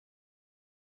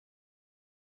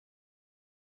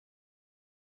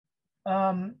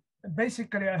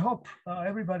basically, I hope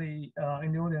everybody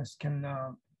in the audience can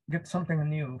get something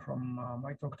new from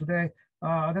my talk today.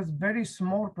 There's a very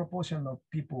small proportion of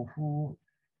people who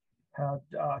had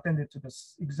attended to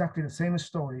this exactly the same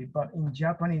story, but in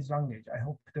Japanese language. I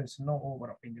hope there's no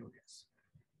overlap in the audience.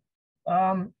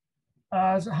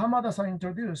 As Hamada-san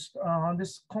introduced,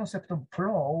 this concept of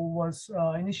flow was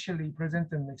initially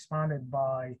presented and expanded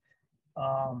by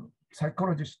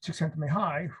psychologist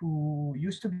Csikszentmihayli, who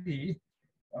used to be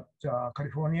at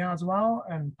California as well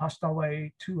and passed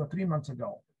away 2 or 3 months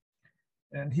ago.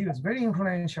 And he was very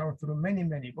influential through many,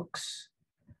 many books.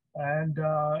 And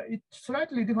it's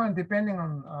slightly different depending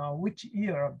on which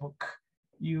year book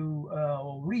you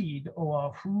read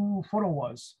or who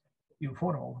followers you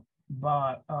follow.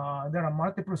 But there are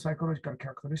multiple psychological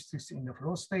characteristics in the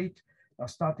flow state,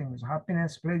 starting with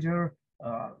happiness, pleasure,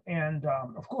 and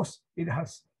of course, it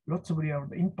has lots of real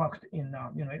impact in,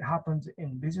 it happens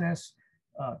in business,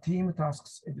 team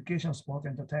tasks, education, sport,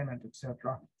 entertainment,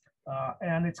 etc.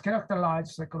 And it's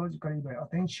characterized psychologically by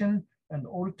attention and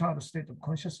altered state of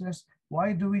consciousness.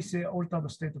 Why do we say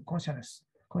altered state of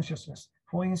consciousness?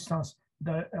 For instance,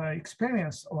 the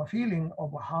experience or feeling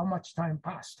of how much time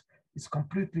passed is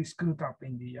completely screwed up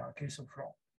in the case of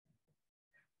flow.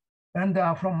 And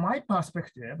from my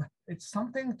perspective, it's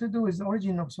something to do with the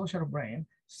origin of social brain,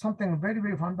 something very,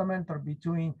 very fundamental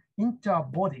between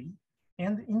inter-body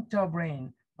and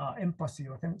inter-brain empathy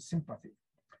or sympathy.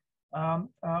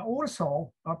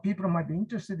 Also, people might be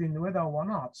interested in whether or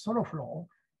not solo flow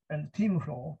and team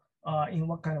flow in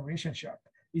what kind of relationship.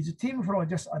 Is team flow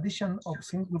just addition of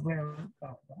single brain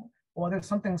flow, or there's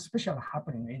something special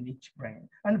happening in each brain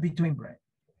and between brain?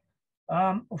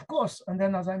 Of course, and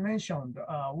then as I mentioned,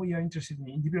 we are interested in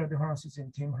individual differences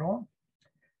in team flow.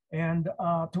 And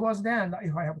towards the end,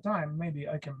 if I have time, maybe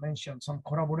I can mention some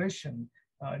collaboration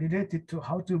related to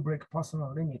how to break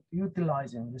personal limit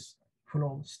utilizing this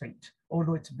flow state,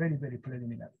 although it's very, very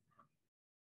preliminary.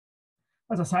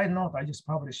 As a side note, I just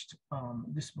published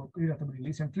this book relatively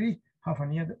recently, half a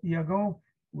year ago,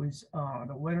 with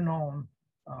the well-known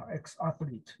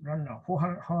ex-athlete, runner,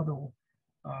 400 hurdle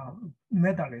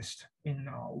medalist in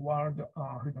world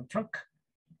freedom track,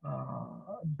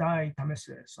 Dai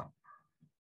Tamese-san.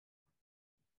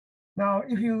 Now,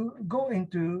 if you go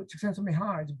into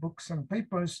Csikszentmihayli's books and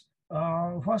papers,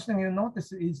 first thing you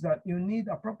notice is that you need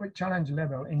appropriate challenge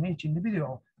level in each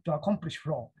individual to accomplish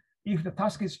flow. If the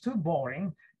task is too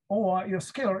boring or your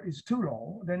skill is too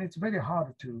low, then it's very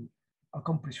hard to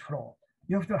accomplish flow.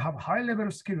 You have to have high level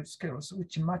skills,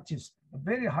 which matches a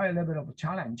very high level of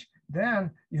challenge.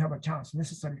 Then you have a chance,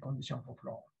 necessary condition for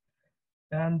flow.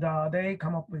 And they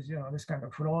come up with this kind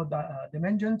of flow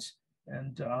dimensions.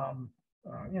 And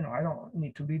I don't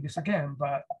need to read this again,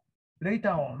 but later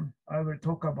on, I will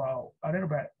talk about a little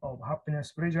bit of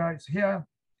happiness, pleasure is here,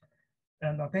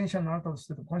 and attention, altered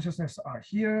state of consciousness are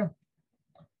here.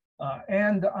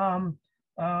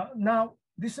 Now,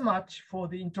 this much for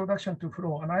the introduction to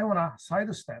flow, and I want to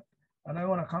sidestep, and I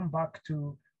want to come back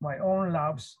to my own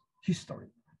lab's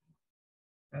history.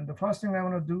 And the first thing I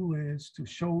want to do is to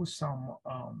show some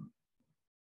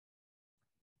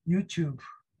YouTube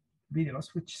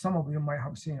videos, which some of you might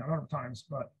have seen a lot of times,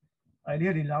 but I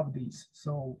really love these.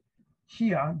 So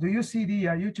here, do you see the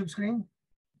YouTube screen?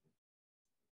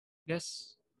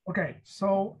 Yes. Okay,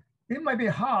 so it might be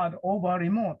hard over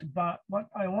remote, but what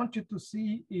I want you to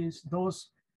see is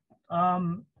those,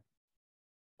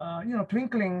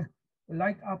 twinkling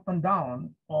light up and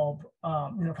down of,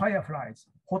 fireflies,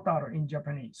 hotaru in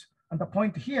Japanese. And the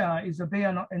point here is that they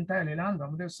are not entirely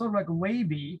random. They're sort of like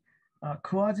wavy,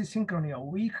 quasi-synchrony or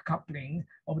weak coupling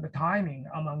of the timing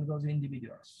among those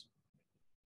individuals,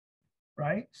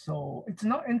 right? So it's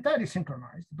not entirely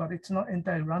synchronized, but it's not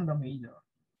entirely random either.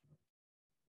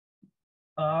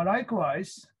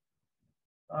 Likewise,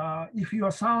 if your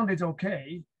sound is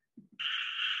okay,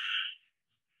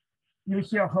 you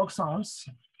hear hawk sounds.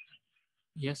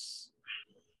 Yes.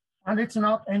 And it's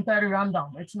not entirely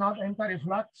random. It's not entirely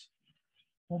flat,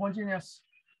 homogeneous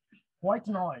white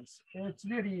noise. It's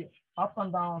really up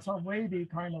and down, some wavy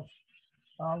kind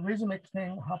of rhythmic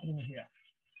thing happening here.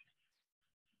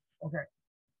 Okay.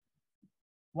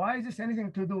 Why is this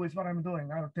anything to do with what I'm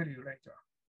doing? I'll tell you later.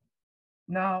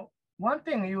 Now, one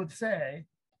thing you would say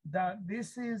that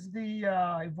this is the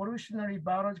evolutionary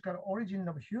biological origin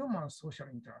of human social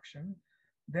interaction,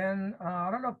 then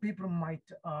a lot of people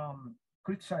might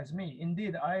criticize me.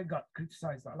 Indeed, I got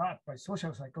criticized a lot by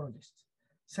social psychologists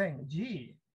saying,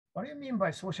 gee, what do you mean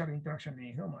by social interaction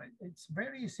in human? It's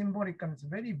very symbolic and it's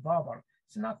very verbal.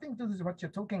 It's nothing to do with what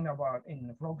you're talking about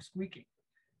in frog squeaking.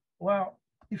 Well,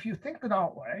 if you think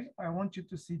that way, I want you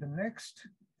to see the next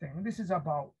thing. This is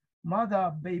about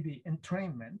mother-baby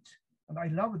entrainment. And I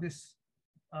love this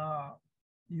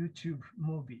YouTube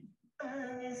movie.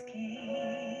 Just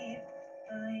keep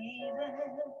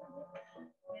believing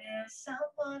there's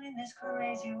someone in this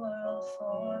crazy world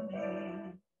for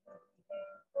me.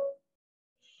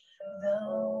 The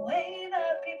way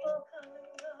that people come and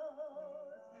go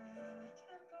through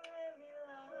temporary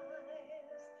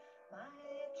lives, my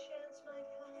chance might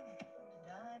come to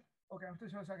die. Okay, I have to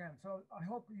show this again. So I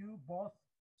hope you both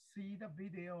see the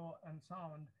video and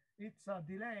sound. It's a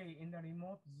delay in the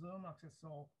remote Zoom access,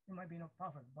 so it might be not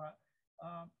perfect, but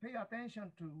pay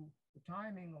attention to the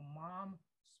timing of mom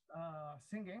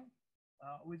singing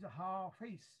with her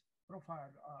face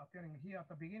profile appearing here at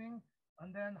the beginning,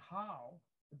 and then how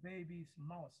the baby's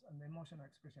mouth and the emotional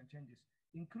expression changes,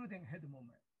 including head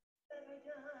movement.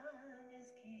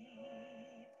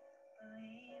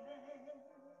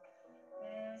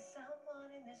 There's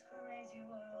someone in this crazy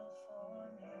world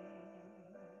for me.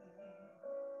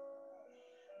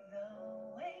 The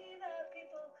way that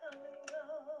people come and go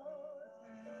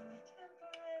through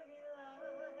temporary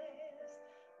lives,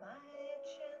 my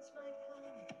chance might come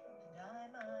and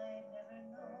I might never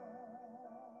know.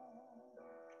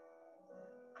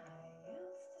 I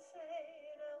used to say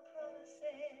no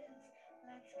promises,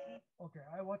 let's keep. Okay,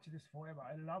 I watch this forever.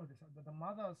 I love this. The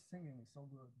mother's singing is so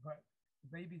good, but the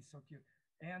baby is so cute.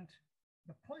 And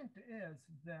the point is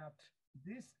that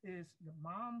this is the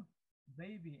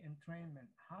mom-baby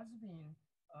entrainment has been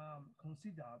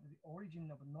considered the origin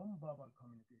of nonverbal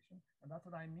communication. And that's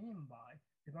what I mean by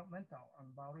developmental and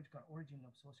biological origin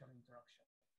of social interaction.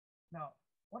 Now,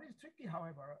 what is tricky,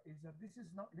 however, is that this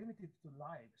is not limited to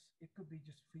lives. It could be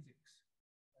just physics.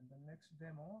 And the next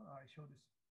demo, I show this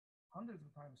hundreds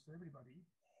of times to everybody.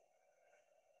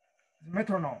 The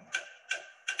metronome.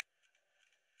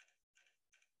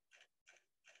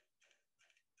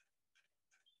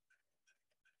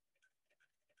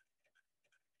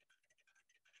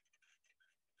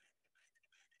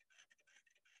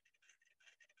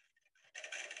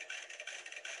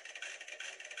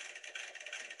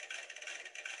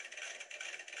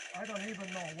 I don't even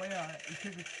know where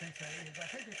integrative sensor is. I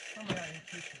think it's somewhere in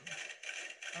tissue.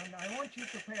 And I want you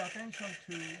to pay attention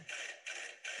to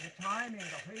the timing,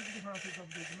 the phase differences of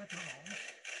these metronomes.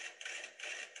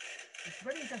 It's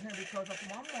very interesting because at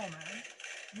one moment,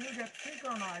 you get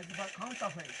synchronized by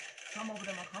counterphase. Some of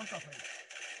them are counterphase.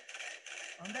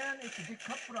 And then it's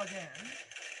decoupled again.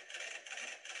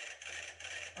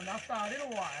 And after a little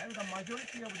while, the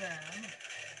majority of them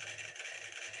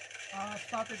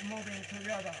started moving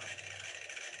together.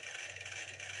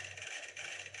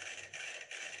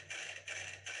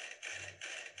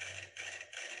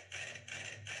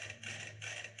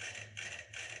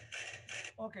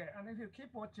 Okay, and if you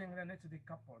keep watching, then it's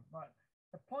decoupled. But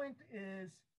the point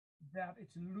is that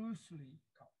it's loosely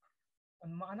coupled.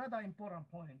 And another important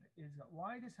point is that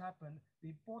why this happened, the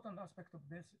important aspect of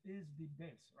this is the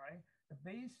base, right? The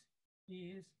base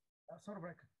is sort of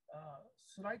like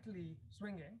slightly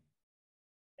swinging,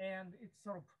 and it's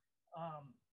sort of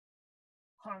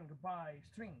hung by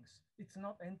strings. It's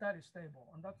not entirely stable,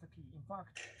 and that's the key. In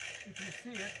fact, if you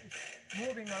see it, it's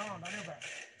moving around a little bit,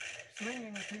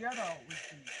 swinging together with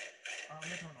the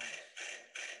metronomes.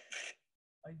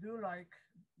 I do like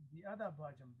the other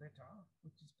version better,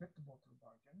 which is pet-bottle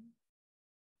version.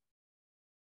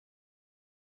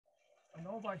 And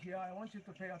over here, I want you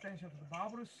to pay attention to the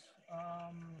bubbles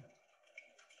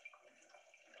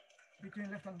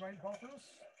between left and right bottles.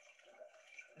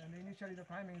 And initially the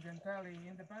timing is entirely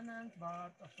independent,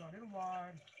 but after a little while,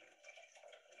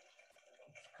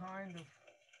 it's kind of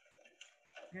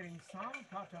getting some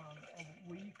pattern of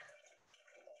weak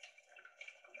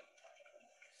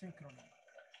synchrony.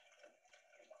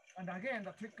 And again,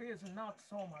 the trick is not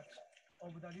so much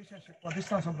of the relationship or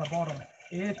distance of the bottom.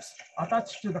 It's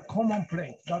attached to the common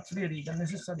plate. That's really the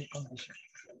necessary condition.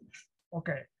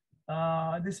 Okay,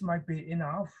 this might be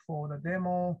enough for the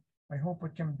demo. I hope we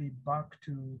can be back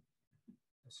to the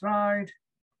slide.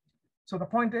 So the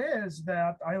point is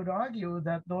that I would argue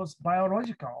that those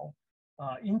biological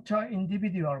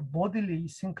inter-individual bodily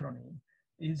synchrony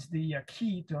is the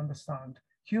key to understand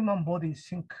human body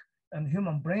sync and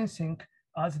human brain sync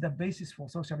as the basis for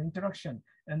social interaction.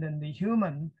 And then the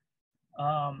human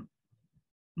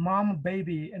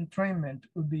mom-baby entrainment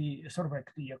would be sort of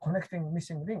like the connecting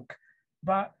missing link.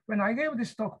 But when I gave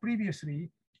this talk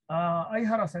previously,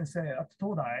 Aihara sensei at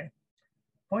Todai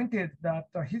pointed that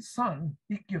his son,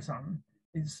 Ikkyu-san,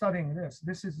 is studying this.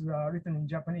 This is written in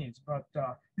Japanese, but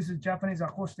this is Japanese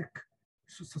Acoustic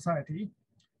Society.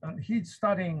 And he's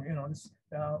studying, this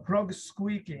frog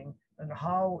squeaking and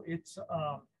how it's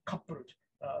coupled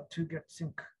to get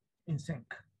in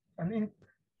sync. And in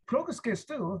frog's case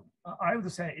too, I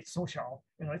would say it's social.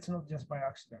 It's not just by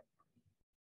accident.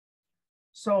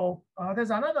 So there's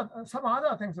some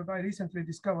other things that I recently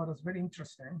discovered that's very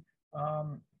interesting.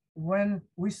 When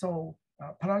we saw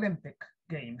Paralympic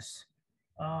Games,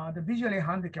 the visually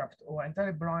handicapped or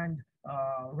entirely blind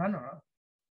runner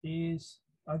is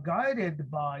guided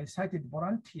by sighted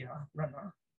volunteer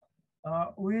runner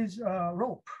with a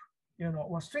rope,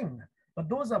 or string. But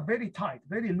those are very tight,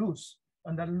 very loose,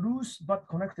 and the loose but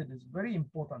connected is very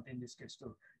important in this case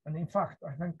too. And in fact,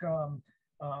 I think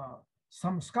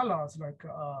some scholars like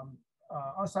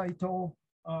Asaito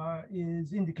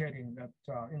is indicating that,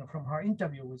 from her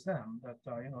interview with them, that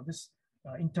this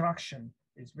interaction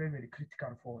is very, very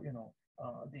critical for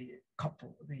the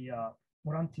couple, the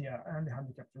volunteer and the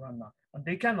handicapped runner, and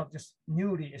they cannot just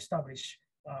newly establish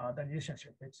the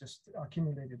relationship. It's just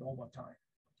accumulated over time.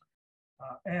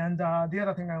 And the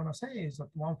other thing I want to say is that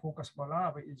one focus for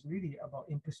lab is really about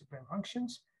implicit brain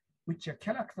functions, which are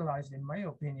characterized, in my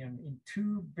opinion, in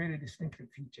two very distinctive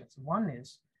features. One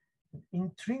is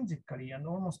intrinsically and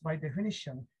almost by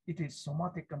definition, it is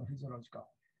somatic and physiological.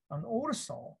 And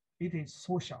also it is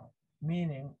social,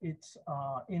 meaning it's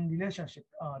in relationship,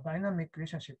 dynamic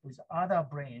relationship with other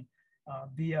brain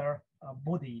via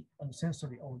body and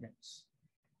sensory organs.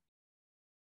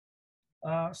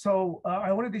 So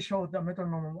I already showed the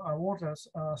metronome waters.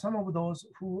 Some of those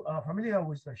who are familiar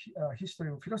with the history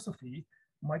of philosophy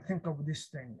might think of this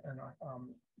thing,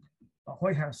 a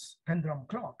coherence pendulum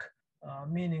clock,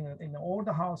 meaning that in the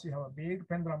older house, you have a big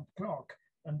pendulum clock,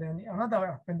 and then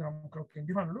another pendulum clock in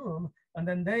different room, and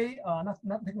then they are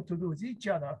nothing to do with each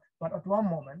other, but at one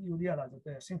moment, you realize that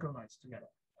they're synchronized together.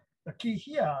 The key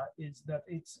here is that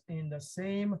it's in the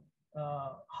same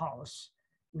house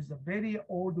with the very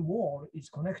old wall is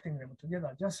connecting them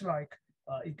together, just like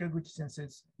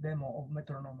Ikaguchi-sensei's demo of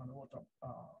metronome and water.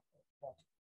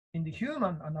 In the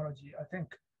human analogy, I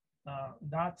think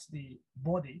that's the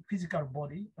body, physical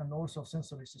body, and also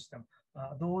sensory system.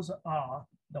 Those are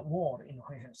the wall in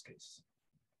Coherence case.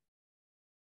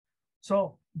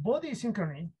 So body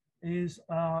synchrony is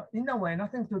in a way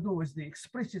nothing to do with the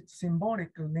explicit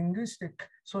symbolic linguistic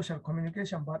social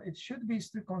communication, but it should be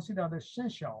still considered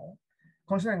essential,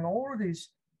 considering all these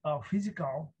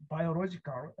physical,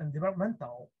 biological, and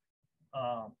developmental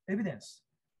evidence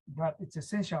that it's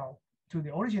essential to the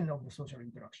origin of the social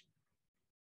interaction.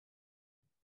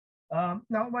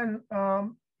 Now, when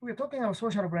we're talking about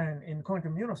social brain in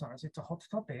cognitive neuroscience, it's a hot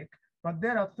topic, but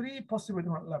there are three possible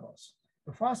different levels.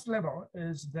 The first level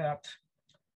is that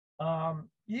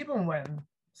even when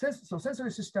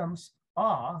sensory systems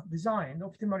are designed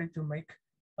optimally to make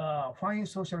fine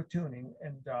social tuning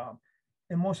and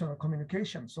emotional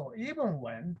communication. So even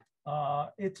when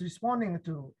it's responding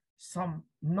to some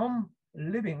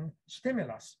non-living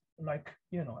stimulus, like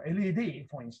LED,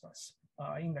 for instance,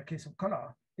 in the case of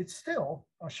color, it's still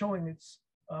showing its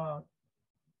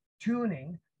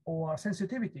tuning or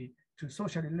sensitivity to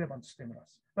socially relevant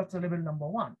stimulus. That's level number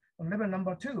one. And level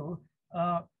number two,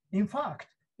 in fact,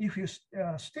 if you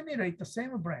stimulate the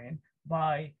same brain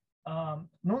by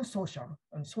non-social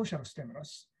and social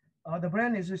stimulus, the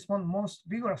brain is responding most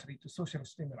vigorously to social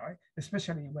stimuli,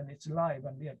 especially when it's live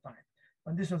and real time.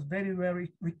 And this was very,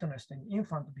 very witnessed in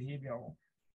infant behavioral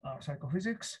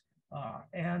psychophysics.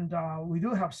 And we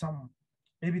do have some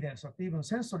evidence that even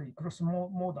sensory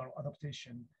cross-modal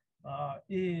adaptation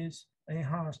is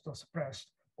enhanced or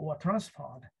suppressed or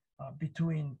transferred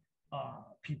between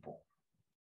people.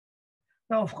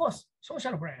 Now, of course,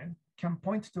 social brain can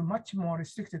point to much more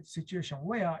restricted situation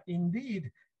where indeed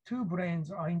two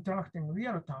brains are interacting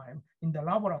real time in the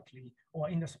laboratory or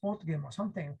in the sport game or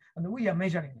something, and we are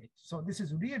measuring it. So this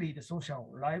is really the social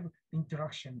live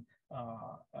interaction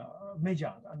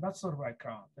measured, and that's sort of like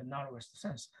the narrowest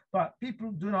sense. But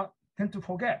people do not tend to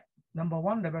forget number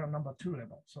one level and number two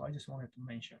level. So I just wanted to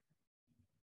mention.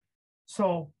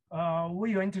 So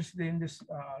we are interested in this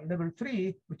level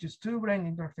three, which is two brain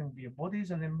interacting via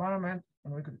bodies and environment,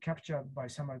 and we could capture by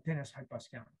simultaneous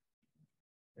hyperscan.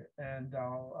 And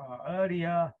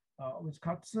earlier with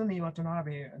Katsumi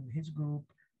Watanabe and his group,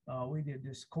 we did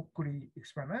this Kokuri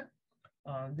experiment.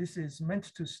 This is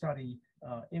meant to study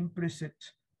implicit,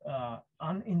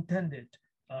 unintended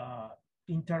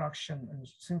interaction and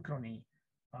synchrony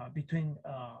between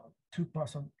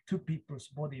two people's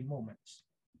body movements.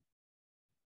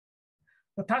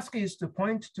 The task is to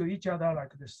point to each other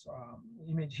like this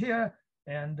image here,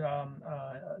 and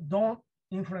don't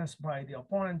influenced by the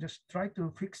opponent, just try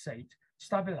to fixate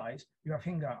stabilize your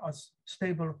finger as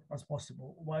stable as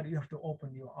possible while you have to open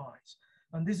your eyes.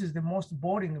 And this is the most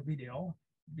boring video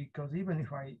because even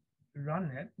if I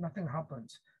run it, nothing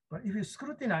happens. But if you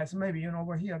scrutinize, maybe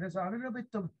over here, there's a little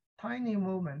bit of tiny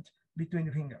movement between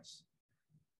the fingers.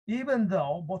 Even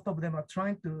though both of them are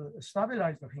trying to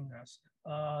stabilize the fingers,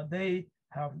 they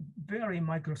have very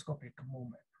microscopic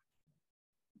movement.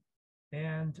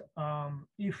 And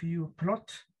if you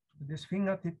plot this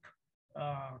fingertip,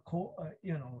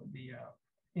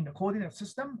 in the coordinate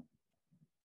system,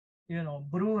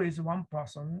 blue is one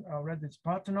person, red is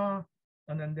partner,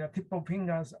 and then their tip of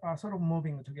fingers are sort of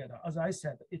moving together. As I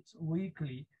said, it's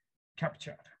weakly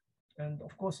captured. And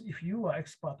of course, if you are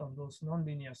expert on those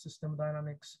nonlinear system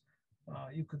dynamics,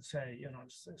 you could say,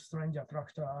 strange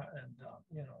attractor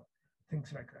and,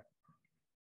 things like that.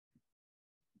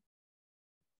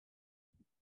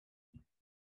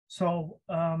 So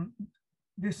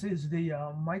this is the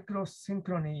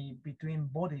micro-synchrony between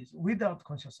bodies without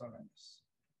conscious awareness.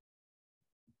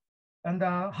 And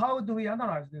how do we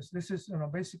analyze this? This is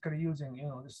basically using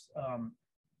this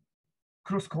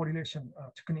cross-correlation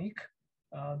technique.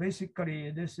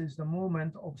 Basically, this is the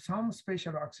movement of some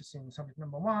spatial axis in subject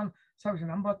number 1. Subject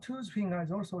number 2's finger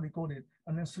is also recorded,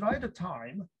 and then slide the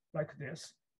time like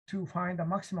this to find the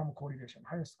maximum correlation,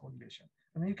 highest correlation.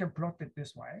 And you can plot it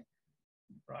this way,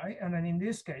 right? And then in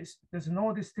this case, there's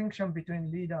no distinction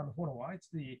between leader and follower. It's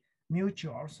the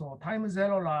mutual. So time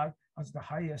 0 lag has the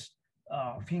highest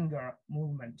finger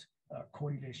movement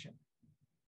correlation.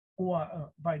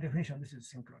 Or by definition, this is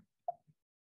synchrony.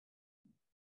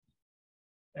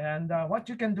 And what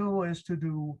you can do is to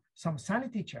do some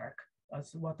sanity check,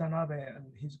 as Watanabe and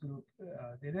his group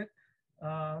did it.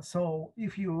 So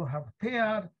if you have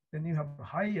paired, then you have a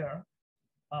higher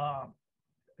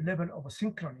level of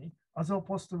synchrony as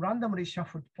opposed to randomly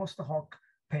shuffled post hoc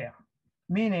pair,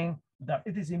 meaning that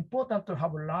it is important to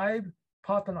have a live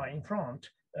partner in front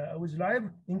with live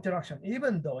interaction,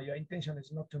 even though your intention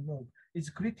is not to move. It's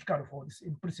critical for this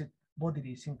implicit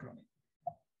bodily synchrony.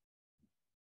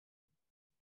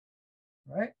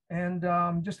 Right, and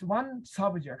just one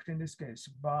subject in this case,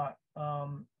 but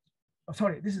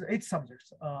sorry, this is 8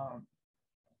 subjects.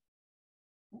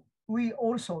 We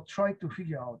also try to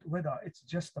figure out whether it's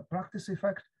just a practice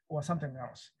effect or something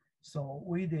else. So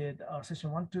we did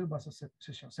session 1, 2 versus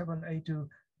session 7, A2,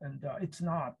 and it's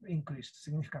not increased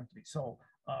significantly. So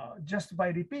just by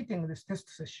repeating this test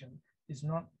session is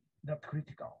not that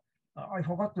critical. I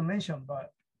forgot to mention,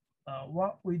 but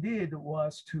what we did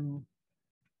was to,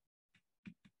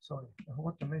 sorry, I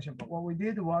forgot to mention, but what we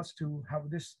did was to have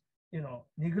this,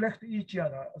 neglect each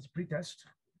other as pretest,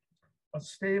 as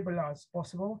stable as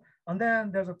possible. And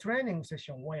then there's a training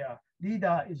session where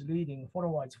leader is leading,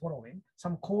 follower is following,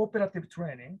 some cooperative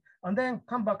training, and then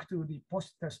come back to the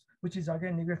post-test, which is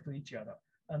again neglect each other.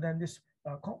 And then this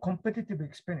competitive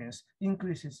experience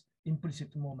increases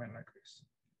implicit movement like this,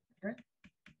 okay?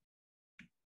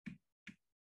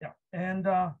 Yeah, and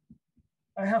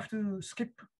I have to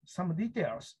skip some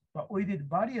details, but we did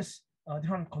various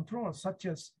different controls, such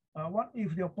as what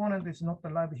if the opponent is not a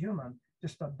live human,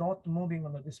 just a dot moving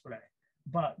on the display,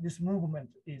 but this movement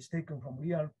is taken from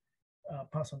real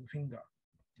person finger.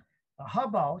 How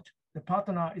about the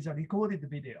partner is a recorded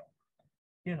video?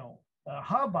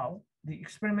 How about the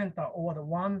experimenter or the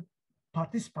one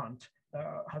participant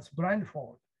has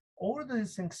blindfold? All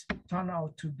these things turn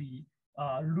out to be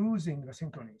losing the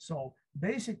synchrony. So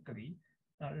basically,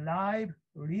 live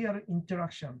real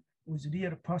interaction with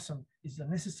real person is a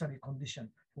necessary condition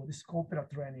for this cooperative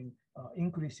training,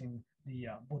 increasing the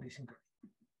body synchrony.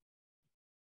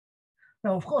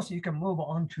 Now, of course, you can move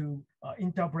on to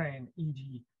inter-brain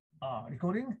EG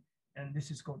recording, and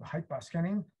this is called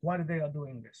hyperscanning. While they are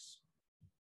doing this,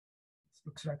 it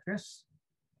looks like this: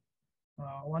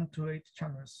 1 to 8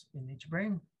 channels in each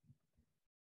brain.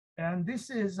 And this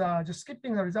is just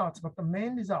skipping the results, but the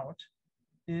main result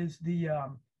is the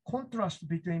contrast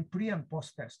between pre and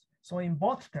post test. So in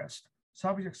both tests,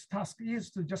 subject's task is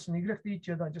to just neglect each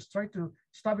other, just try to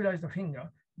stabilize the finger,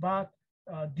 but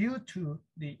due to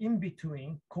the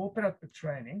in-between cooperative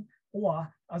training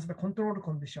or as the control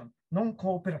condition,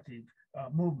 non-cooperative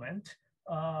movement,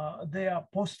 their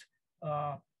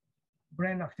post-brain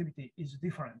activity is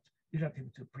different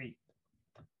relative to pre.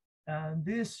 And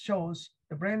this shows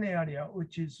the brain area,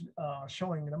 which is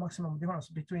showing the maximum difference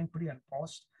between pre and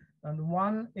post. And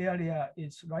one area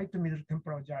is right middle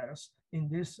temporal gyrus in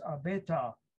this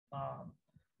beta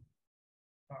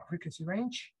frequency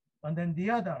range. And then the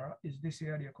other is this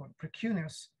area called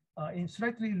precursor in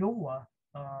slightly lower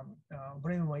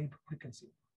brainwave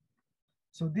frequency.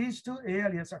 So these two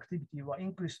areas activity were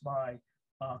increased by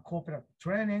cooperative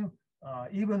training,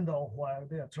 even though while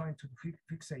they are trying to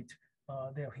fixate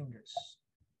their fingers.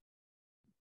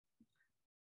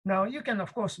 Now, you can,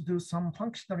 of course, do some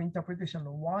functional interpretation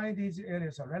of why these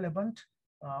areas are relevant.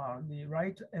 The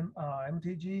right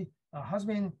MTG has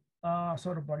been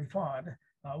sort of verified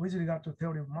with regard to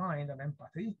theory of mind and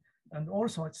empathy. And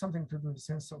also, it's something to do with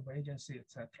sense of agency,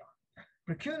 etc.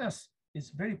 Precursor is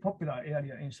very popular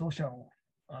area in social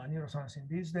neuroscience in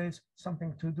these days,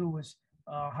 something to do with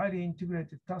highly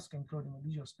integrated tasks, including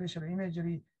visual spatial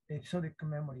imagery, episodic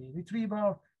memory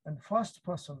retrieval, and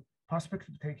first-person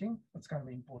perspective taking. That's kind of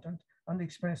important, and the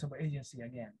experience of agency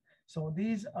again. So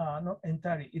these are not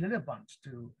entirely irrelevant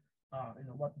to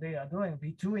what they are doing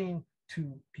between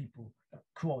two people,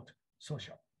 quote,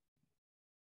 social.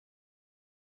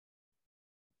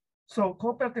 So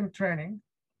cooperative training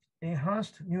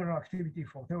enhanced neural activity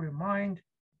for theory of mind,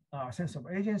 sense of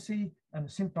agency, and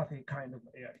sympathy kind of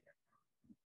area.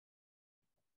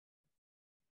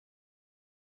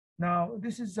 Now,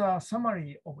 this is a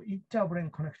summary of inter-brain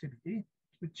connectivity,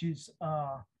 which is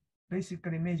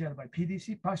basically measured by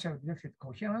PDC, partial directed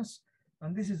coherence.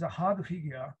 And this is a hard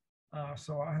figure,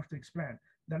 so I have to explain.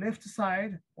 The left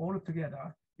side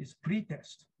altogether is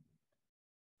pre-test.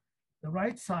 The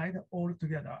right side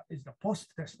altogether is the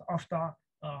post-test after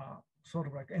sort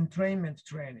of like entrainment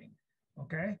training,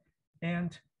 okay?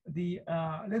 And the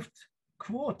left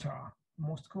quarter,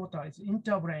 most quarter is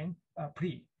inter-brain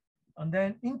pre, and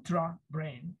then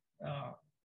intra-brain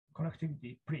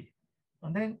connectivity pre,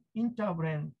 and then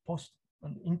inter-brain post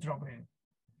and intra-brain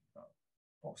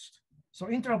post. So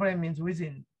intra-brain means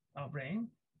within our brain,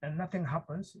 and nothing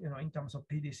happens, in terms of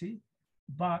PDC.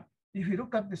 But if you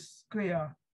look at this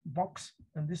square box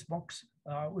and this box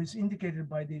is indicated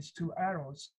by these two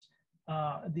arrows,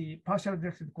 the partial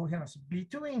directed coherence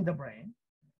between the brain,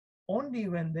 only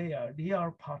when they are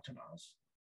real partners,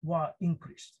 were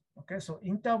increased. Okay, so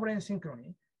interbrain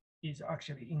synchrony is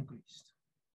actually increased.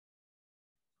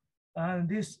 And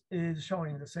this is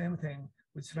showing the same thing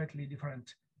with slightly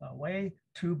different way,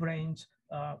 two brains.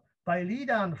 By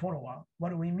leader and follower,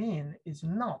 what we mean is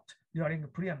not during the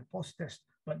pre and post test,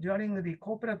 but during the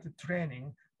cooperative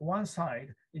training, one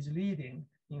side is leading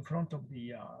in front of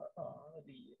the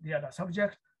other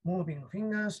subject, moving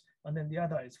fingers, and then the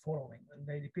other is following. And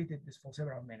they repeated this for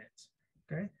several minutes.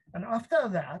 Okay, and after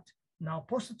that, now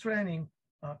post-training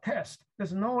test,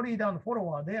 there's no leader and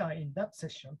follower there in that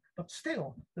session, but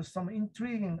still there's some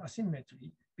intriguing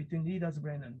asymmetry between leader's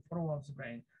brain and follower's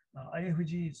brain.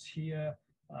 IFG is here,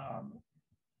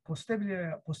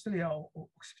 posterior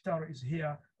occipital is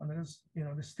here, and there's,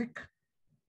 the thick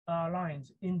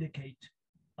lines indicate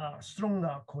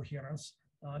stronger coherence.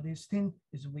 This thin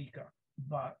is weaker,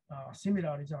 but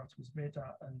similar results with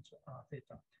beta and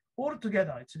theta.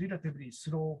 Altogether, it's relatively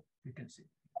slow frequency.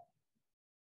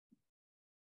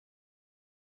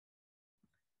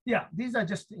 Yeah, these are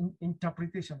just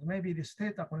interpretations. Maybe this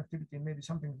theta connectivity may be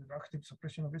something with active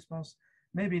suppression of response.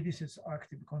 Maybe this is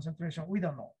active concentration. We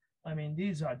don't know. I mean,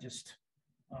 these are just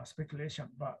speculation.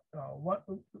 But what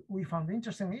we found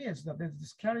interesting is that there's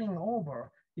this carrying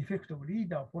over effect of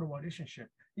leader-follower relationship,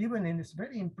 even in this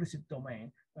very implicit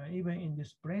domain, even in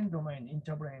this brain domain,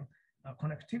 interbrain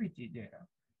connectivity data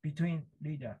between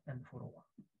leader and follower.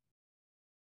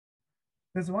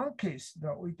 There's one case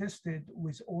that we tested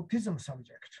with autism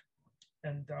subject.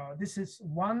 And this is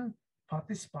one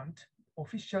participant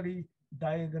officially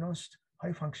diagnosed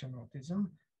high functional autism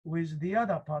with the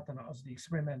other partner as the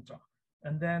experimenter.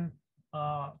 And then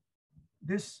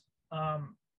this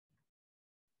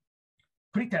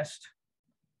pre-test,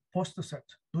 post-set,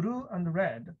 blue and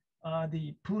red are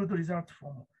the pooled result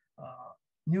from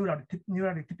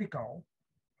neurally typical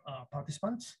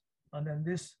participants. And then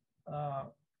this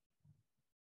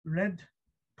red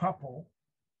purple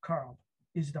curve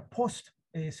is the post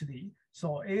ASD.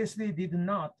 So ASD did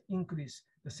not increase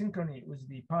the synchrony with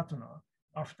the partner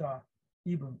after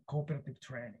even cooperative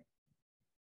training.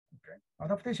 Okay.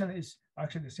 Adaptation is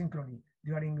actually synchrony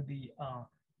during the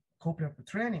cooperative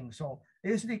training. So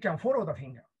ASD can follow the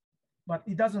finger, but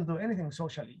it doesn't do anything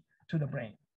socially to the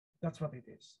brain. That's what it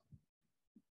is.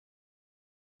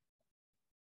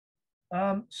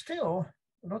 Still,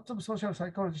 lots of social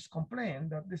psychologists complain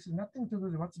that this is nothing to do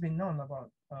with what's been known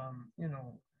about,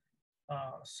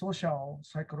 social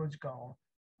psychological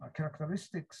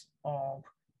characteristics of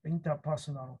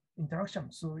interpersonal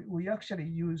interaction. So we actually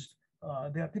used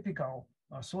their typical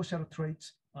social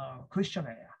traits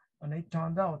questionnaire, and it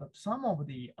turned out that some of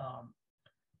the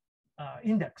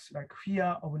index, like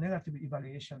fear of negative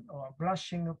evaluation or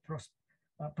blushing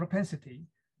propensity,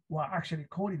 were actually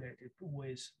correlated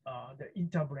with the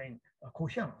interbrain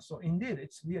coherence. So indeed,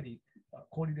 it's really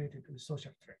correlated with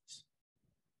social traits.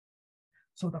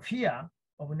 So the fear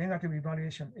of negative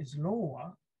evaluation is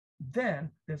lower than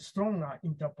the stronger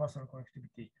interpersonal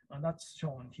connectivity. And that's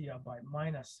shown here by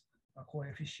minus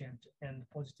coefficient and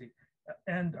positive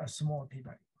and a small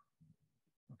p-value.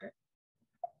 Okay.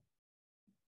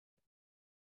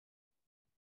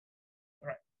 All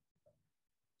right.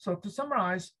 So to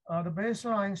summarize, the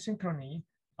baseline synchrony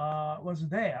was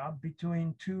there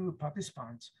between two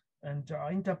participants, and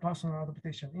interpersonal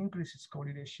adaptation increases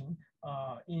correlation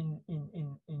in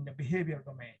the behavioral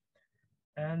domain.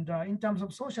 And in terms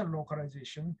of social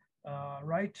localization,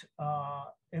 right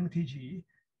MTG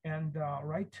and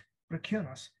right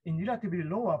precursor in relatively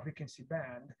lower frequency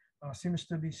band seems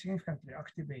to be significantly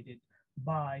activated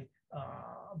by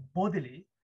bodily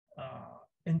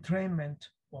entrainment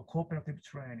or cooperative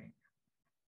training.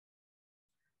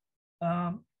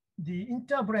 The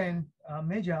interbrain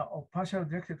measure of partial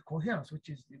directed coherence, which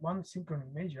is the one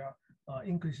synchrony measure,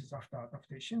 increases after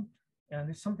adaptation. And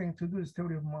it's something to do with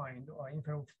theory of mind or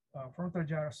frontal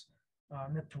gyrus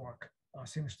network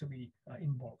seems to be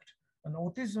involved. And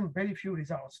autism, very few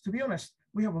results. To be honest,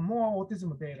 we have more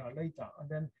autism data later, and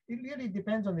then it really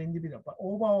depends on the individual, but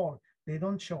overall, they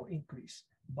don't show increase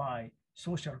by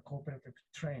social cooperative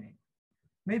training.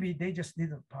 Maybe they just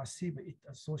didn't perceive it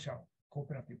as social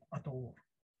cooperative at all.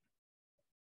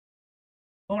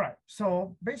 All right,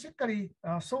 so basically,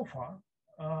 so far,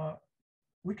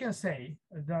 we can say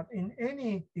that in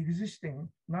any existing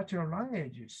natural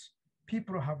languages,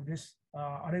 people have this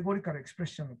allegorical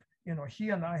expression of, he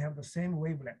and I have the same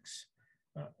wavelengths.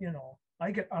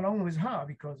 I get along with her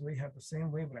because we have the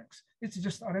same wavelengths. It's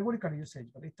just allegorical usage,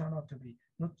 but it turned out to be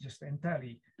not just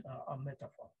entirely a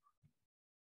metaphor.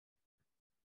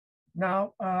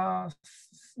 Now,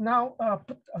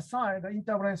 put aside the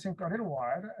interbrain sync a little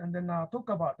while, and then talk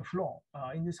about the flow,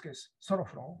 in this case, solo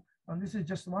flow. And this is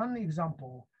just one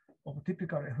example of a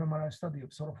typical fMRI study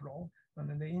of solo flow. And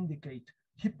then they indicate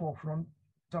hippofrontal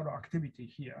activity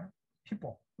here,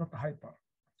 hippo, not hyper.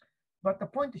 But the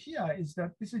point here is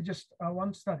that this is just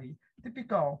one study.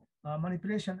 Typical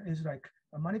manipulation is like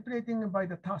manipulating by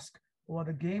the task or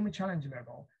the game challenge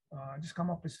level. Just come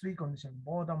up with three conditions: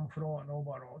 boredom, flow, and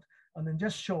overload, and then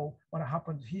just show what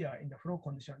happens here in the flow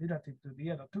condition relative to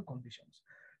the other two conditions.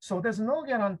 So there's no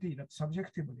guarantee that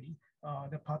subjectively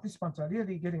the participants are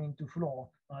really getting into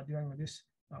flow during this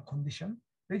condition.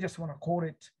 They just want to call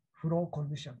it flow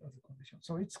condition as a condition.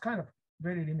 So it's kind of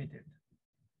very limited.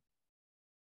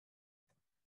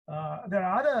 There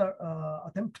are other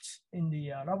attempts in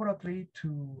the laboratory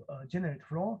to generate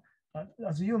flow.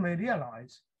 As you may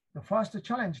realize, the first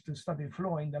challenge to study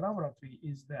flow in the laboratory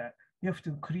is that you have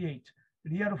to create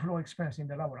real flow experience in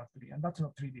the laboratory, and that's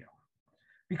not trivial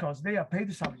because they are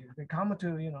paid subjects. They come to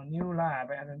new lab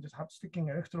and then just have sticking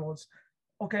electrodes.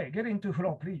 Okay, get into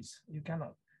flow, please. You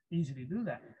cannot easily do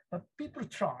that, but people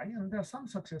try, and there's some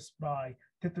success by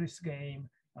Tetris game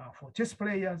for chess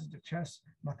players, the chess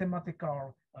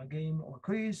mathematical game or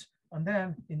quiz, and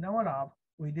then in our lab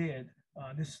we did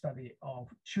this study of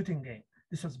shooting game.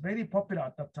 This was very popular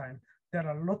at that time. There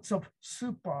are lots of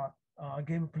super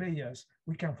game players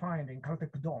we can find in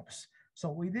Caltech dorms. So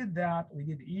we did that, we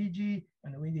did EEG,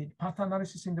 and we did path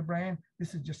analysis in the brain.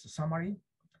 This is just a summary.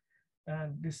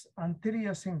 And this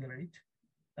anterior cingulate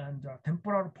and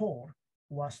temporal pole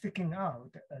were sticking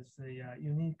out as the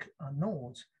unique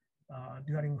nodes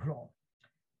during flow.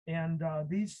 And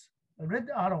these red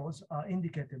arrows are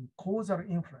indicating causal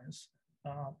influence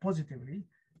positively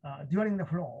during the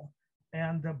flow,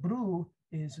 and the blue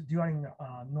is during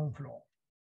non-flow.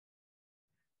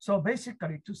 So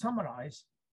basically, to summarize,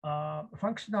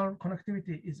 functional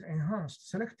connectivity is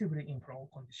enhanced selectively in flow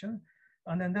condition.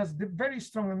 And then there's the very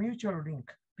strong mutual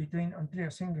link between anterior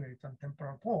cingulate and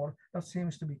temporal pole that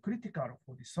seems to be critical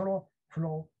for the solo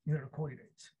flow neural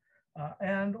correlates.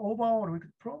 And overall, we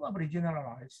could probably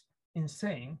generalize in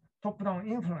saying top-down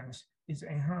influence is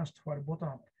enhanced while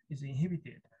bottom-up is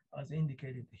inhibited, as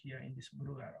indicated here in this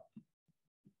blue arrow.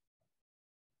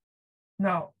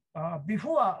 Now,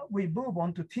 before we move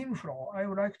on to team flow, I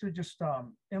would like to just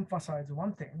emphasize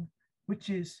one thing, which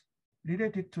is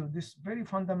related to this very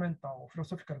fundamental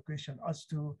philosophical question as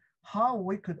to how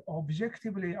we could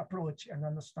objectively approach and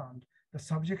understand the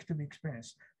subjective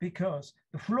experience, because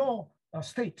the flow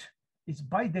state is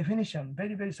by definition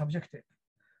very, very subjective.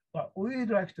 But we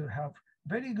would like to have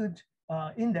very good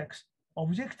index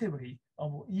objectively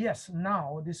of, yes,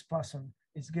 now this person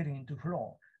is getting into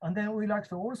flow. And then we like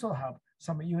to also have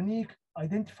some unique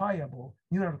identifiable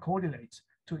neural correlates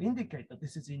to indicate that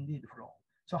this is indeed flow.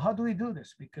 So how do we do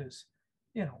this? Because,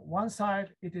 one side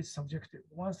it is subjective,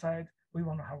 one side we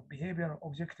want to have behavioral,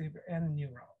 objective, and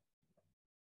neural.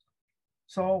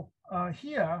 So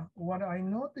here, what I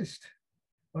noticed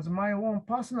was my own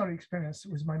personal experience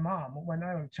with my mom when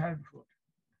I was in childhood.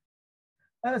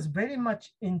 I was very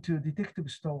much into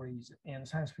detective stories and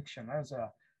science fiction as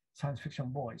a science fiction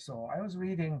boy. So I was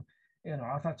reading,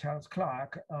 Arthur Charles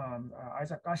Clarke,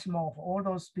 Isaac Asimov, all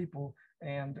those people,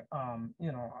 and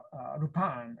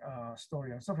Lupin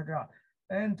story and stuff like that.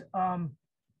 And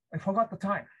I forgot the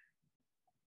time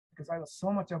because I was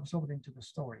so much absorbed into the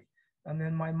story. And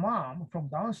then my mom from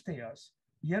downstairs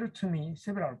yelled to me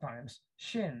several times,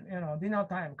 "Shin, dinner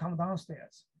time, come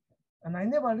downstairs." And I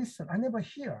never listened, I never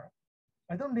hear.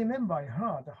 I don't remember I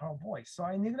heard her voice. So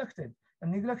I neglected.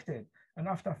 And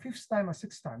after fifth time or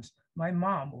sixth times, my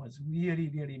mom was really,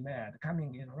 really mad,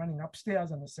 coming, running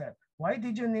upstairs and said, "Why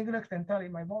did you neglect entirely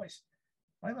my voice?"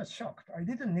 I was shocked. I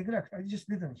didn't neglect, I just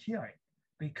didn't hear it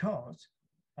because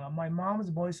my mom's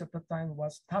voice at the time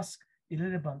was task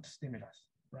irrelevant stimulus,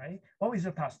 right? What is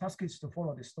the task? Task is to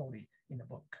follow the story in the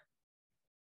book.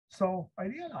 So I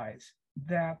realized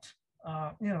that,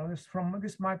 from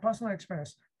my personal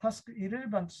experience, task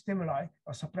irrelevant stimuli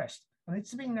are suppressed. And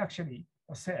it's been actually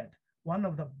said, one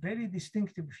of the very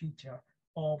distinctive feature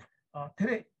of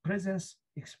telepresence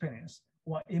experience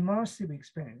or immersive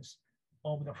experience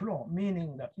of the flow,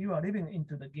 meaning that you are living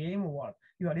into the game world,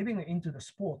 you are living into the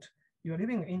sport, you are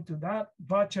living into that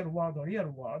virtual world or real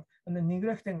world, and then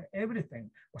neglecting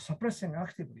everything or suppressing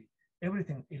actively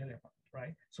everything irrelevant,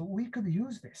 right? So we could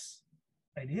use this,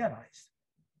 I realized,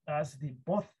 as the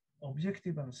both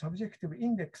objective and subjective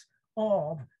index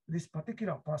of this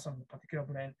particular person, particular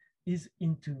brain is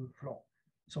into flow.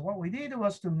 So what we did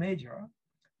was to measure,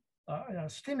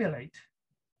 stimulate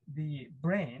the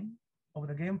brain of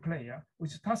the game player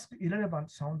with task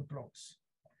irrelevant sound flows.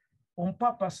 On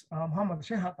purpose, Muhammad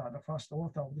Shehata, the first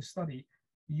author of this study,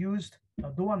 used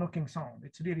a door knocking sound.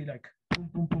 It's really like boom,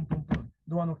 boom, boom, boom, boom,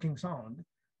 door knocking sound.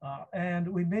 And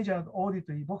we measured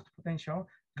auditory evoked potential,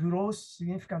 gross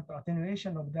significant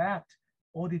attenuation of that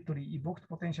auditory evoked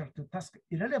potential to task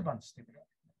irrelevant stimuli.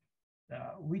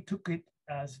 We took it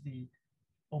as the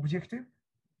objective,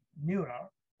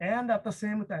 neural, and at the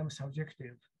same time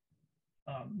subjective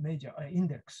major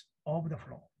index of the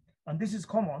flow. And this is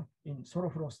common in solo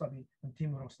flow study and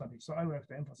team flow study. So I would like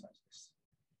to emphasize this.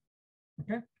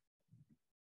 Okay.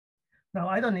 Now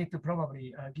I don't need to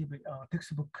probably give a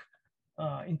textbook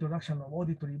introduction of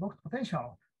auditory evoked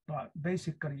potential, but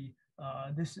basically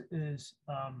this is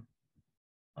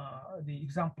the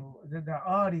example that the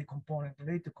early component,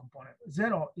 later component.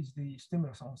 Zero is the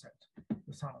stimulus onset,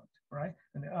 the sound, right?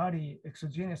 And the early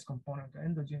exogenous component, the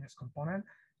endogenous component.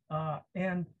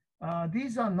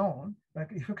 These are known,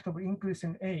 like effect of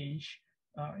increasing age,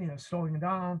 slowing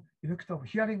down, effect of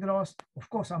hearing loss. Of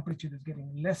course, amplitude is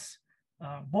getting less,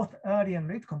 both early and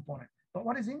late component. But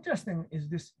what is interesting is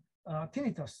this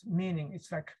tinnitus, meaning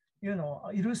it's like,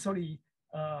 illusory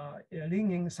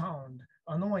ringing sound,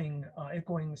 annoying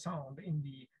echoing sound in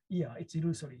the ear. It's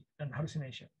illusory and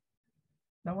hallucination.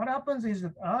 Now what happens is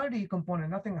that early component,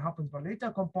 nothing happens, but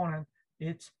later component,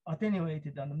 it's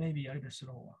attenuated and maybe a little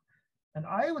slower. And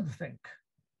I would think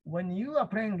when you are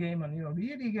playing game and you're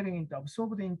really getting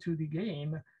absorbed into the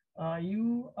game,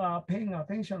 you are paying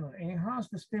attention and enhance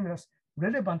the stimulus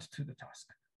relevant to the task,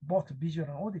 both visual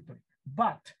and auditory.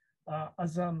 But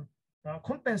as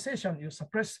compensation, you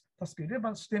suppress task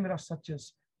relevant stimulus such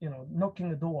as knocking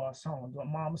the door sound or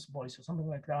mom's voice or something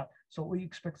like that. So we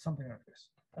expect something like this.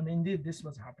 And indeed, this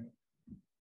was happening.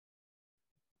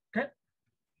 Okay.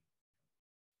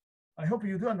 I hope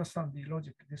you do understand the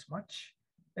logic this much.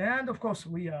 And of course,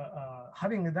 we are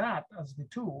having that as the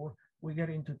tool, we get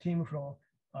into team flow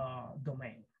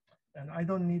domain. And I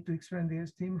don't need to explain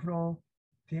this team flow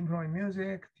in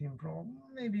music, team flow,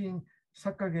 maybe in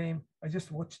soccer game. I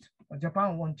just watched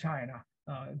Japan won China,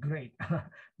 great.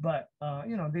 But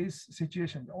this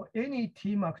situation, or any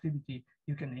team activity,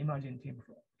 you can imagine team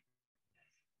flow.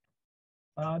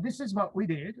 This is what we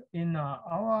did in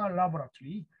our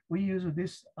laboratory. We use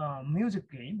this music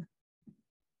game.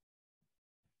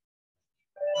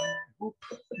 Hope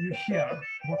you hear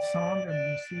both sound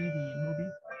and you see the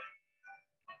movie.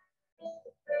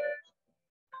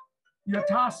 Your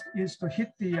task is to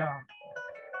hit the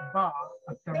bar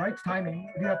at the right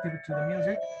timing relative to the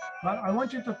music. But I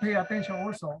want you to pay attention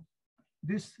also.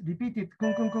 This repeated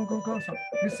kun kun kun kun kun, so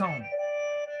this sound.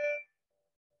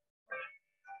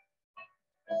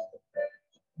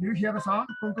 Do you hear the sound?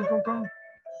 Kun kun kun kun.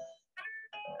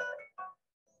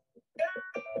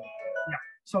 Yeah.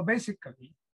 So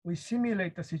basically, we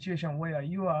simulate the situation where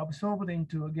you are absorbed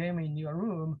into a game in your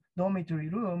room, dormitory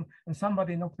room, and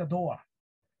somebody knocked the door.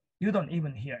 You don't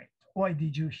even hear it. Why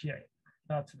did you hear it?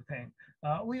 That's the thing.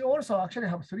 We also actually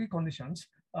have three conditions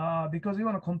because we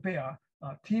want to compare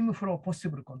team flow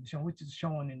possible condition, which is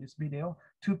shown in this video.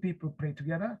 Two people play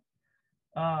together.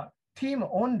 Team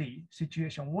only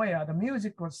situation where the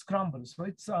music was scrambled. So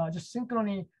it's just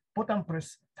synchrony button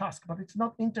press task, but it's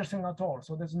not interesting at all.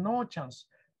 So there's no chance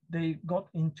they got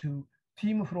into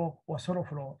team flow or solo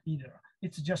flow either.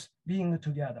 It's just being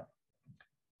together.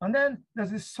 And then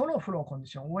there's this solo flow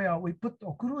condition where we put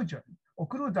occluder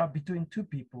between two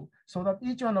people so that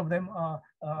each one of them are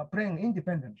playing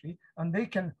independently and they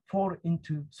can fall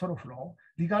into solo flow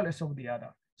regardless of the other.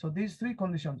 So these three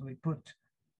conditions we put.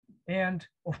 And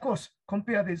of course,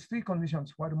 compare these three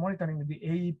conditions while monitoring the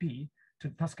AEP to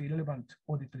task relevant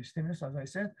auditory stimulus, as I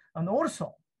said. And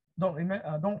also,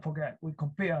 don't forget, we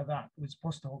compare that with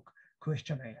post hoc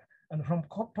questionnaire. And from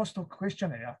post hoc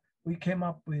questionnaire, we came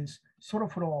up with solo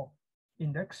flow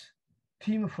index,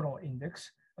 team flow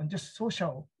index, and just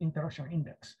social interaction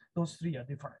index. Those three are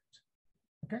different.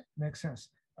 Okay, makes sense.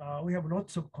 We have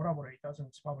lots of collaborators and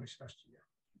it's published last year.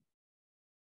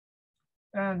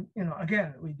 And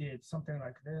again, we did something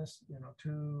like this.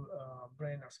 Two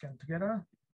brain are scanned together.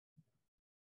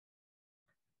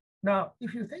 Now,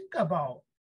 if you think about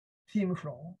team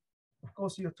flow, of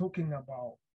course, you're talking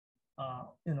about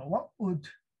what would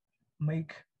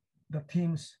make the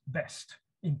team's best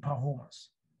in performance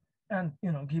and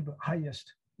give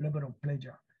highest level of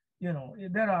pleasure.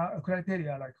 There are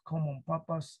criteria like common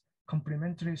purpose,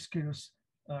 complementary skills,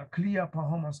 clear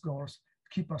performance goals,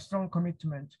 keep a strong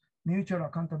commitment, mutual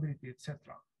accountability, etc.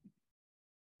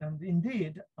 And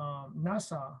indeed,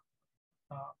 NASA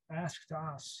asked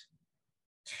us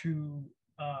to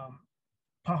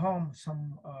perform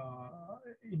some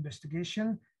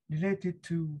investigation related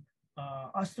to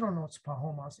astronauts'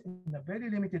 performance in a very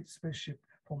limited spaceship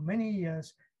for many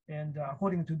years. And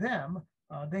according to them,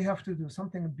 they have to do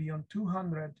something beyond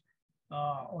 200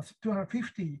 or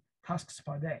 250 tasks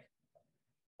per day.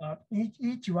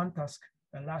 Each one task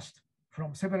lasts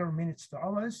from several minutes to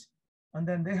hours, and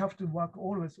then they have to work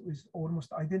always with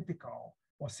almost identical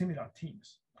or similar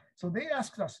teams. So they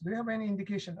asked us, do you have any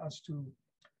indication as to,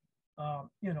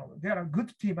 there are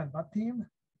good team and bad team?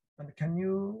 And can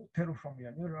you tell from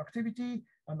your neural activity?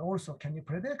 And also, can you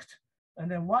predict?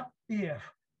 And then what if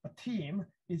a team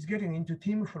is getting into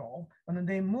team flow and then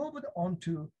they moved on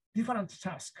to different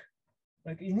tasks?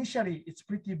 Like initially, it's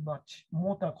pretty much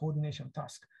motor coordination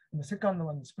task. And the second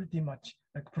one is pretty much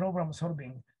like problem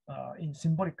solving in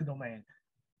symbolic domain.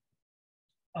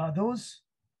 Are those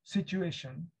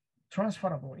situations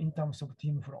transferable in terms of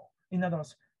team flow? In other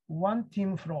words, one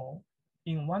team flow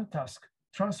in one task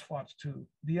transferred to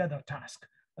the other task.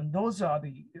 And those are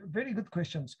the very good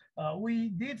questions. We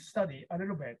did study a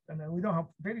little bit, and we don't have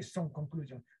very strong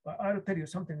conclusion, but I'll tell you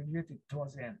something related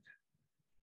towards the end.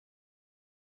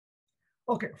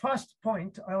 Okay, first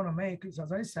point I want to make is,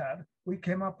 as I said, we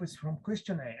came up with from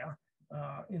questionnaire,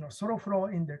 solo flow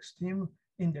index, team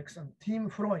index, and team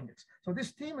flow index. So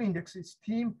this team index is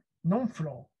team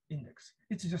non-flow index.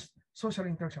 It's just social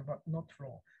interaction, but not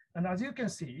flow. And as you can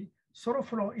see, solo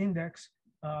flow index,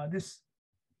 this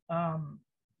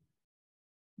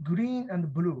green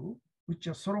and blue, which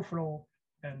are solo flow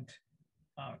and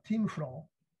team flow,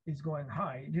 is going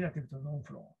high relative to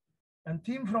non-flow. And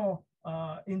team flow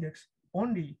index,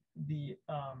 only the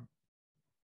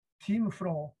team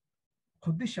flow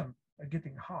condition are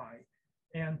getting high,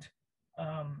 and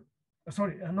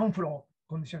non-flow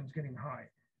condition is getting high.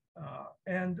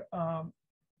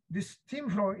 This team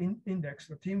flow index,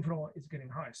 the team flow is getting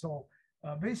high. So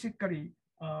basically,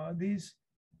 these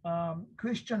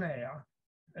questionnaire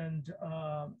and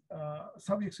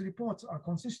subjects reports are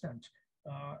consistent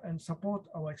and support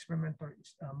our experimental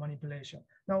manipulation.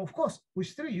 Now, of course, we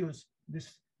still use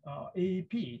this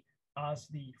AEP as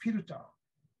the filter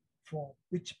for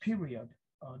which period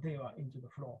they are into the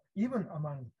flow, even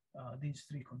among these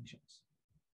three conditions.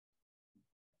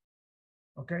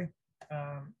 Okay,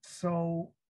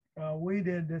 so we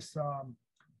did this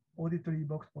auditory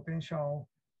evoked potential,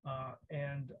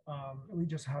 and we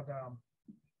just had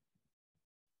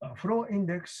a flow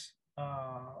index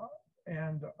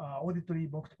and auditory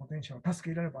evoked potential, task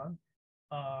relevant,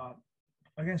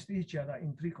 against each other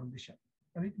in three conditions.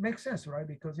 And it makes sense, right?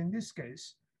 Because in this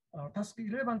case, task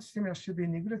relevant stimulus should be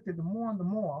neglected more and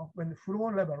more when the flow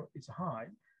level is high,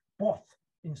 both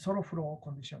in solo flow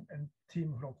condition and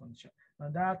team flow condition.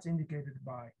 And that's indicated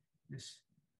by this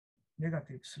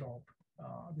negative slope.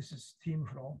 This is team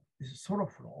flow, this is solo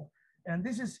flow. And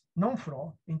this is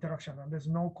non-flow interaction, and there's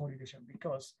no correlation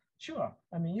because, sure,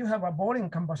 I mean, you have a boring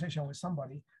conversation with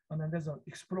somebody, and then there's an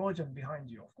explosion behind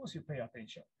you. Of course, you pay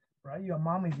attention, right? Your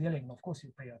mom is yelling, of course,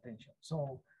 you pay attention.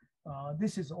 So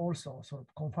this is also sort of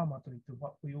confirmatory to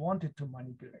what we wanted to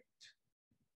manipulate.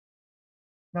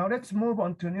 Now let's move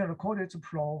on to neural correlates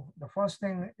flow. The first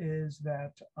thing is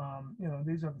that,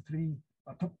 these are the three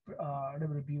top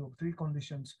level view of three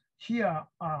conditions. Here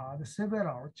are the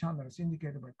several channels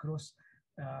indicated by cross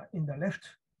in the left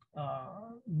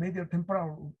medial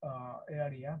temporal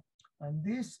area. And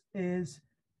this is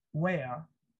where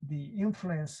the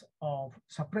influence of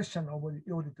suppression of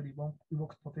the auditory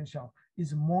evoked potential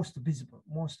is most visible,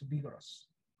 most vigorous.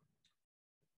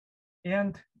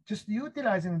 And just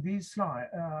utilizing these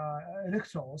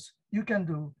electrodes, you can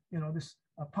do, this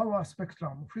power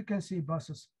spectrum, frequency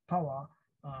versus power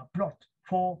plot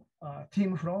for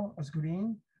team flow as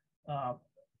green,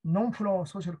 non-flow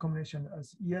social combination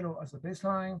as yellow as the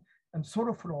baseline, and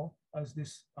solo flow as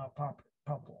this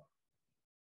purple.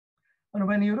 And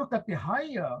when you look at the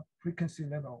higher frequency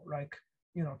level, like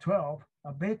 12,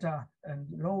 beta and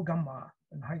low gamma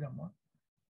and high gamma,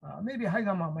 maybe high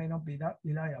gamma may not be that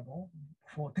reliable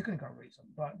for technical reason,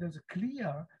 but there's a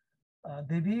clear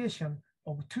deviation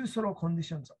of two solo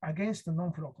conditions against the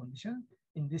non-flow condition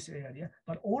in this area,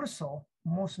 but also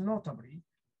most notably,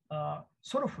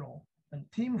 solo flow and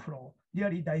team flow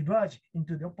really diverge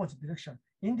into the opposite direction,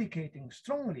 indicating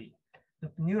strongly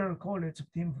that neural correlates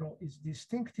of team flow is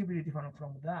distinctively different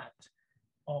from that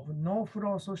of no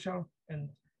flow social and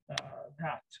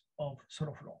that of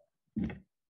solo flow.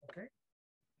 Okay.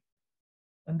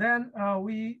 And then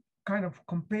we kind of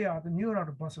compare the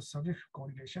neural versus subjective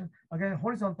correlation. Again,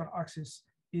 horizontal axis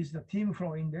is the team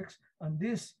flow index, and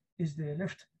this is the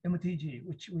left MTG,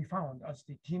 which we found as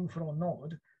the team flow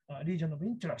node, region of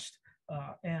interest.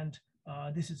 And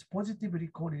this is positively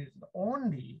correlated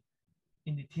only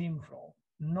in the team flow,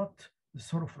 not the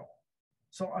solo flow.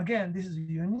 So again, this is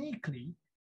uniquely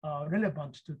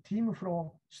relevant to team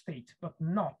flow state, but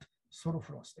not solo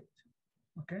flow state.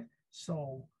 Okay,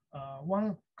 so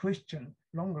one question,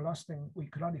 longer lasting, we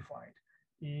clarified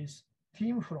is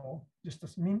team flow just a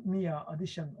mere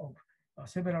addition of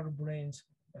several brains,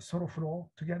 solo flow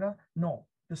together? No,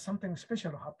 there's something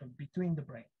special happened between the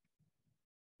brain.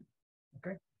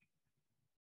 Okay.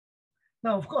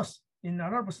 Now, of course, in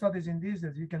a lot of studies in these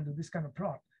days, you can do this kind of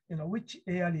plot, which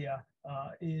area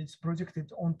is projected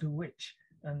onto which,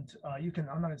 and you can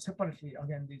analyze separately,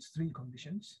 again, these three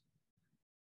conditions.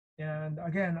 And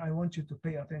again, I want you to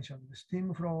pay attention. This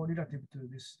team flow relative to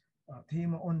this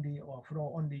team only or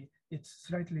flow only, it's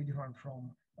slightly different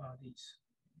from these,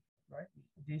 right?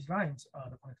 These lines are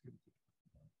the connectivity.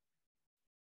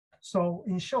 So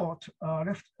in short,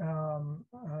 left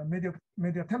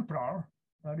medial temporal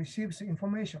receives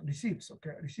information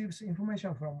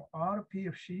from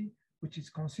RPFC, which is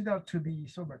considered to be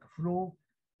sort of like a flow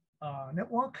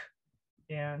network,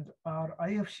 and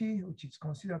RIFC, which is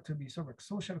considered to be sort of like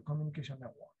social communication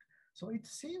network. So it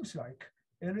seems like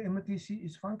LMTC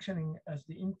is functioning as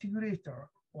the integrator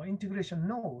or integration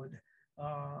node,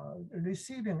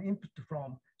 receiving input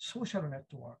from social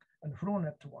network and flow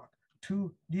network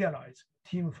to realize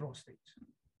team flow state.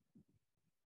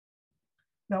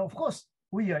 Now, of course,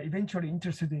 we are eventually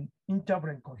interested in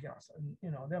inter-brain coherence. And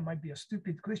there might be a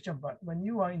stupid question, but when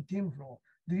you are in team flow,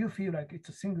 do you feel like it's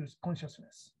a single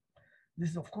consciousness?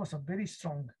 This is, of course, a very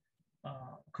strong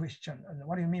question. And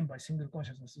what do you mean by single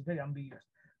consciousness? It's very ambiguous.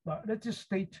 But let's just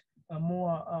state a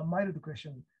more mild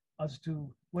question as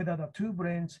to whether the two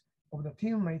brains of the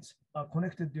teammates are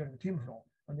connected during the team flow.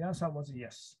 And the answer was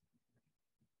yes.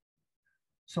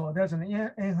 So there's an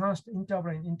enhanced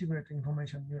inter-brain integrated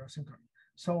information neurosynchrony.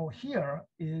 So here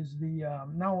is the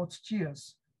now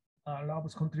Csikszentmihayli's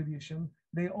lab's contribution.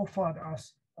 They offered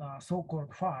us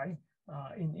so-called phi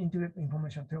in integrated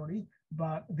information theory,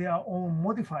 but their own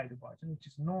modified version, which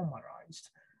is normalized.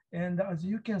 And as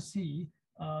you can see,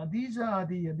 these are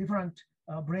the different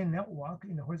brain network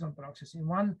in the horizontal axis in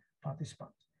one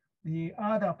participant. The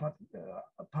other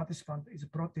participant is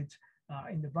plotted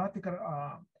in the vertical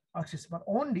axis, but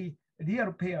only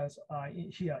real pairs are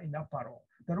here in the upper row.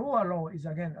 The lower row is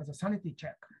again as a sanity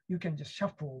check. You can just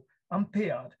shuffle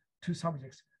unpaired two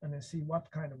subjects and then see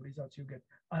what kind of results you get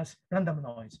as random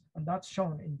noise. And that's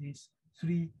shown in these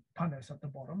three panels at the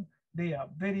bottom. They are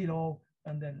very low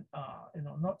and then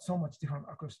not so much different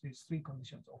across these three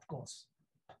conditions, of course.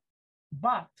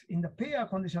 But in the pair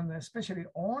condition, especially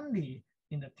only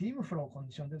in the team flow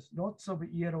condition, there's lots of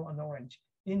yellow and orange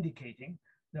indicating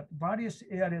that various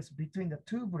areas between the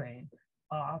two brains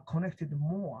are connected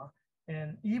more,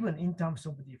 and even in terms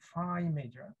of the phi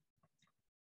measure.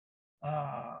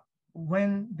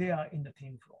 when they are in the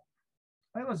team flow.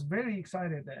 I was very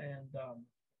excited and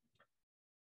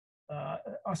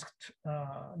asked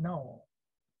now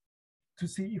to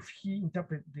see if he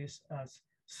interpreted this as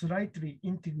slightly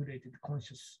integrated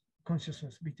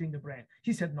consciousness between the brain.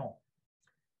 He said no.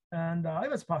 And I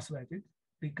was persuaded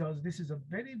because this is a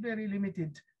very, very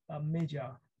limited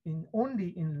measure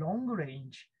only in long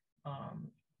range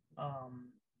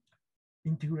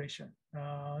integration.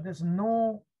 There's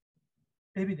no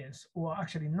evidence or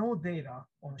actually no data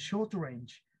on short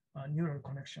range neural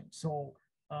connection. So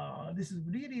this is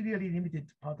really, really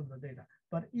limited part of the data.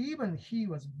 But even he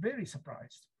was very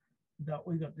surprised that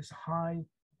we got this high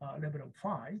level of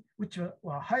phi, which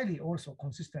were highly also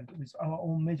consistent with our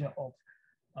own measure of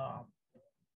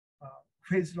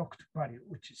phase locked value,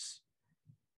 which is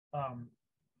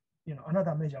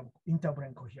another measure of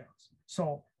interbrain coherence.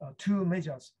 So two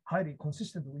measures highly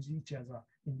consistent with each other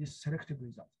in these selective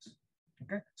results.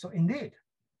 Okay, so indeed,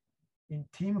 in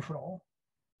team flow,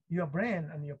 your brain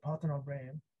and your partner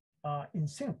brain are in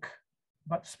sync,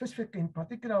 but specific in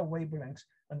particular wavelengths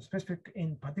and specific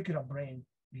in particular brain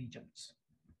regions.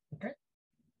 Okay.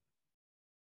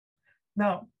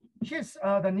 Now, here's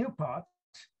the new part.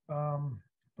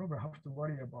 Probably have to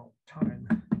worry about time.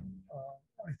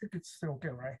 I think it's still okay,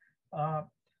 right?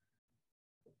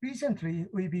 Recently,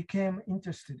 we became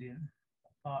interested in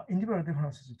individual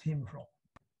differences in team flow.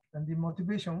 And the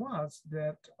motivation was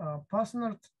that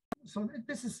so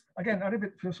this is, again, a little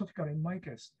bit philosophical in my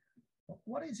case.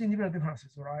 What is individual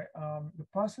differences, right? The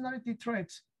personality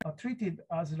traits are treated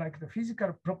as like the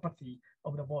physical property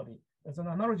of the body. As an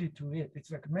analogy to it, it's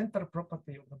like mental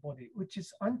property of the body, which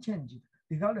is unchanged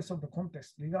regardless of the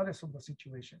context, regardless of the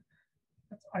situation.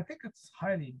 I think it's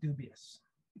highly dubious.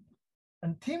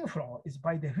 And team flow is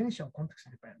by definition context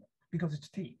dependent because it's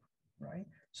team, right?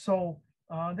 So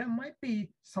there might be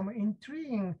some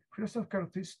intriguing philosophical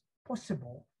twist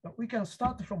possible, but we can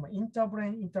start from an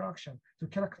interbrain interaction to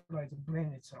characterize the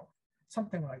brain itself,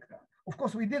 something like that. Of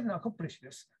course, we didn't accomplish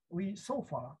this. We so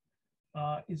far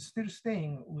is still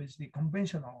staying with the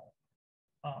conventional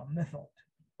method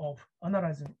of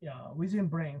analyzing within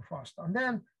brain first, and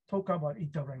then talk about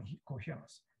interbrain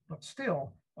coherence. But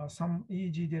still, some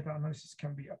EEG data analysis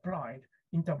can be applied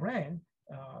interbrain,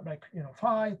 like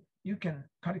phi. You can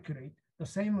calculate the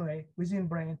same way within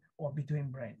brain or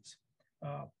between brains.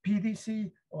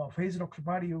 PDC or phase locked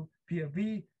value,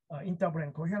 PLV,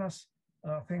 interbrain coherence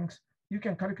things, you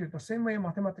can calculate the same way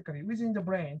mathematically within the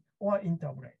brain or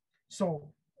interbrain.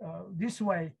 So this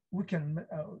way we can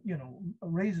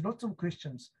raise lots of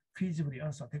questions feasibly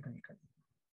answer technically.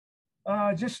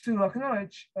 Just to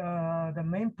acknowledge the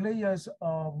main players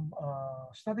of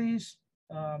studies,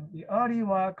 the early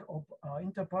work of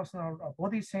interpersonal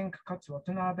body sync, Katsu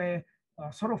Watanabe,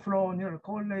 solo flow neural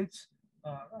correlates,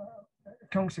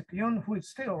 Kyung-Sik Yoon, who is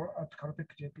still at Caltech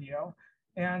JPL,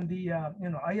 and the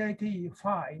IIT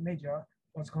Phi measure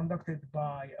was conducted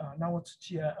by Nao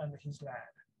Tsuchiya and his lab.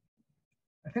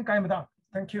 I think I'm done.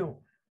 Thank you.